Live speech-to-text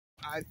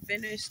I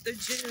finished the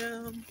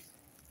gym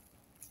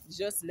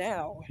just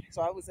now.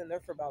 So I was in there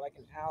for about like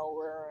an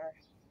hour,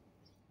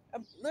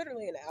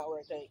 literally an hour,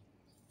 I think.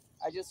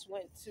 I just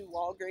went to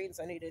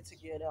Walgreens. I needed to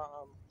get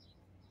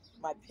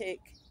my pick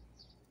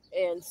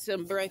and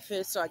some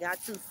breakfast. So I got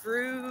some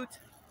fruit.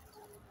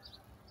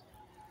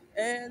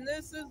 And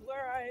this is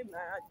where I'm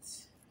at.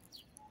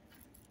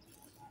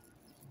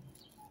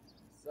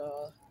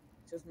 So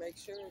just make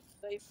sure it's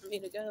safe for me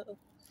to go.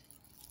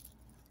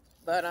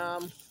 But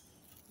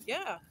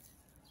yeah,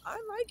 I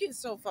like it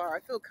so far. I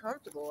feel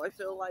comfortable. I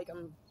feel like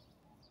I'm,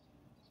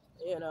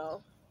 you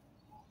know,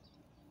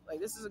 like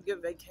this is a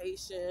good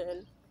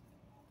vacation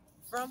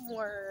from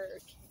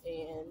work,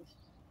 and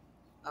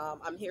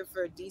I'm here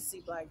for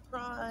DC Black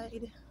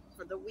Pride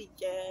for the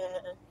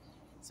weekend,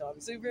 so I'm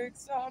super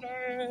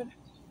excited.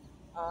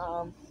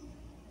 Um,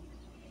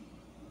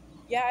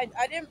 yeah,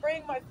 I didn't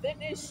bring my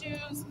fitness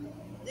shoes.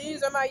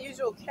 These are my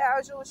usual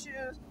casual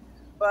shoes,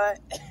 but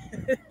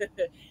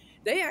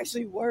they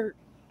actually work.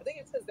 I think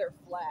it's because they're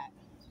flat.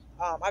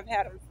 I've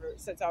had them for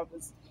since I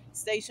was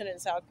stationed in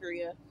South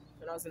Korea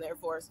when I was in the Air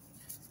Force,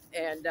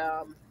 and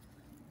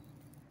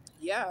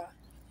yeah.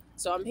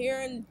 So I'm here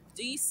in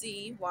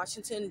D.C.,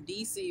 Washington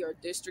D.C., or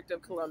District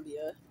of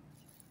Columbia,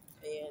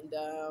 and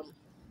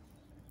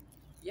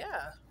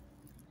yeah.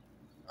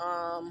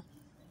 Um,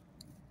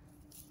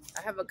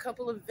 I have a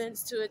couple of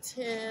events to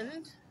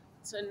attend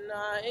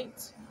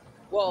tonight.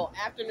 Well,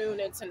 afternoon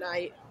and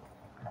tonight,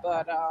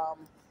 but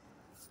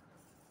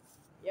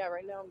yeah.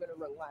 Right now I'm gonna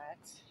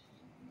relax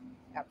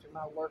after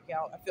my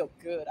workout. I feel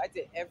good. I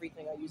did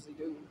everything I usually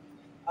do.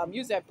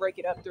 Usually I break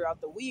it up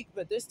throughout the week,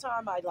 but this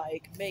time I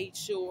like made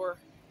sure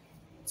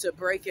to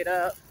break it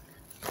up.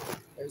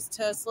 There's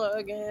Tesla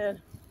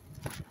again.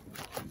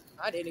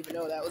 I didn't even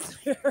know that was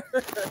there.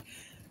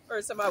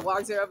 First time I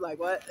walked there, I'm like,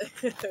 what?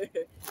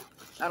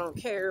 I don't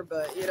care,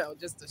 but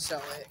just to show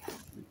it.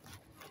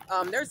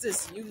 There's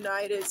this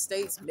United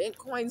States mint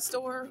coin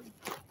store.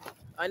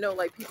 I know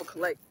like people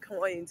collect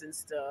coins and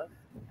stuff.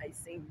 I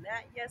seen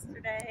that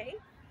yesterday.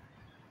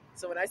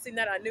 So when I seen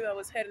that, I knew I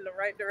was heading the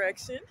right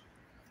direction.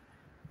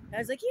 I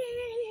was like,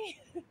 yay!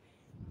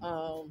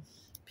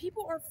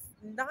 People are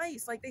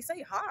nice. Like they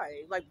say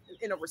hi, like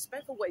in a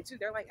respectful way too.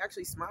 They're like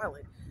actually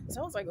smiling.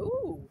 So I was like,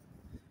 ooh,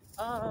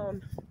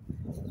 um,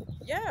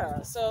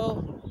 yeah.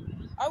 So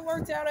I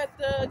worked out at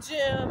the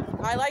gym.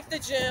 I like the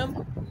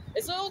gym.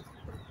 It's a little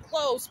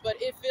close, but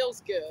it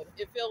feels good.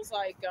 It feels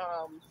like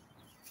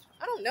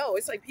I don't know.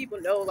 It's like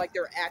people know like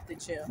they're at the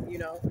gym.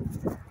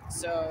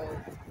 So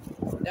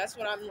that's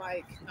what I'm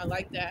like. I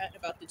like that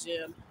about the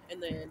gym.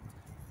 And then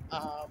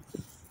um,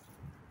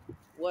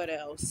 what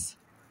else?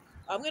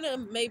 I'm gonna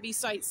maybe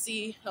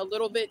sightsee a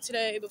little bit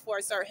today before I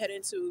start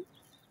heading to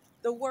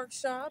the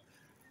workshop.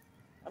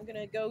 I'm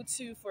gonna go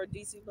to for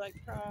DC Black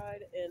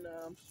Pride, and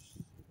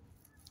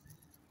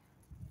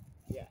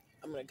yeah,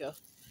 I'm gonna go.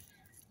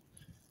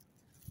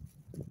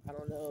 I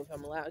don't know if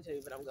I'm allowed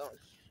to, but I'm going.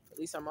 At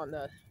least I'm on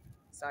the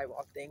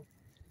sidewalk thing.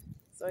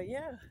 So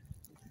yeah,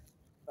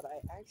 but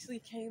I actually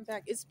came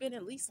back. It's been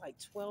at least like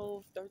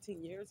 12,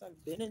 13 years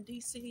I've been in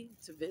DC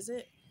to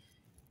visit.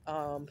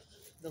 Um,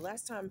 the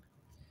last time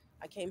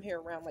I came here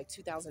around like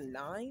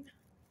 2009.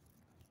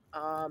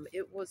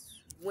 It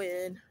was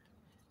when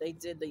they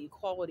did the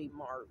Equality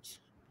March,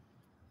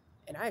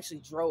 and I actually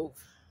drove.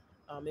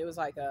 It was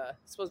like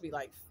supposed to be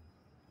like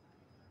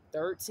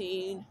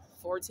 13,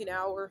 14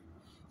 hour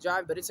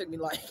drive, but it took me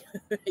like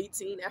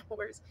 18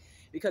 hours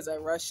because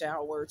of rush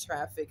hour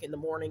traffic in the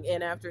morning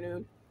and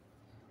afternoon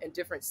in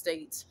different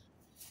states.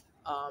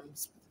 Um,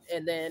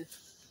 and then,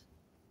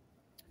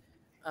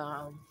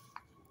 um,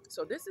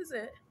 so this is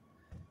it.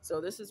 So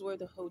this is where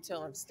the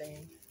hotel I'm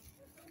staying.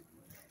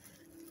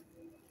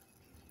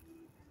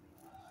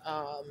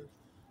 Um,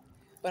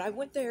 but I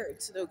went there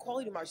to the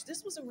Equality March.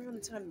 This was around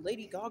the time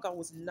Lady Gaga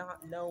was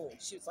not known.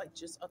 She was like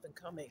just up and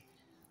coming,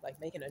 like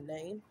making a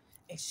name.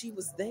 And she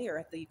was there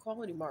at the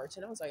Equality March.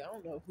 And I was like, I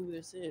don't know who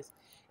this is.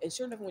 And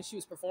sure enough, when she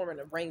was performing,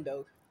 a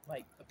rainbow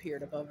like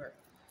appeared above her.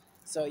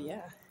 So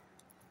yeah.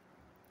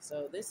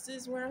 So this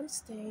is where I'm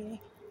staying.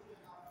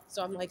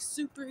 So I'm like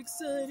super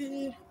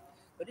excited.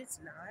 But it's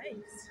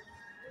nice.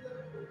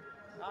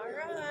 All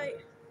right.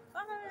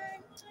 Bye.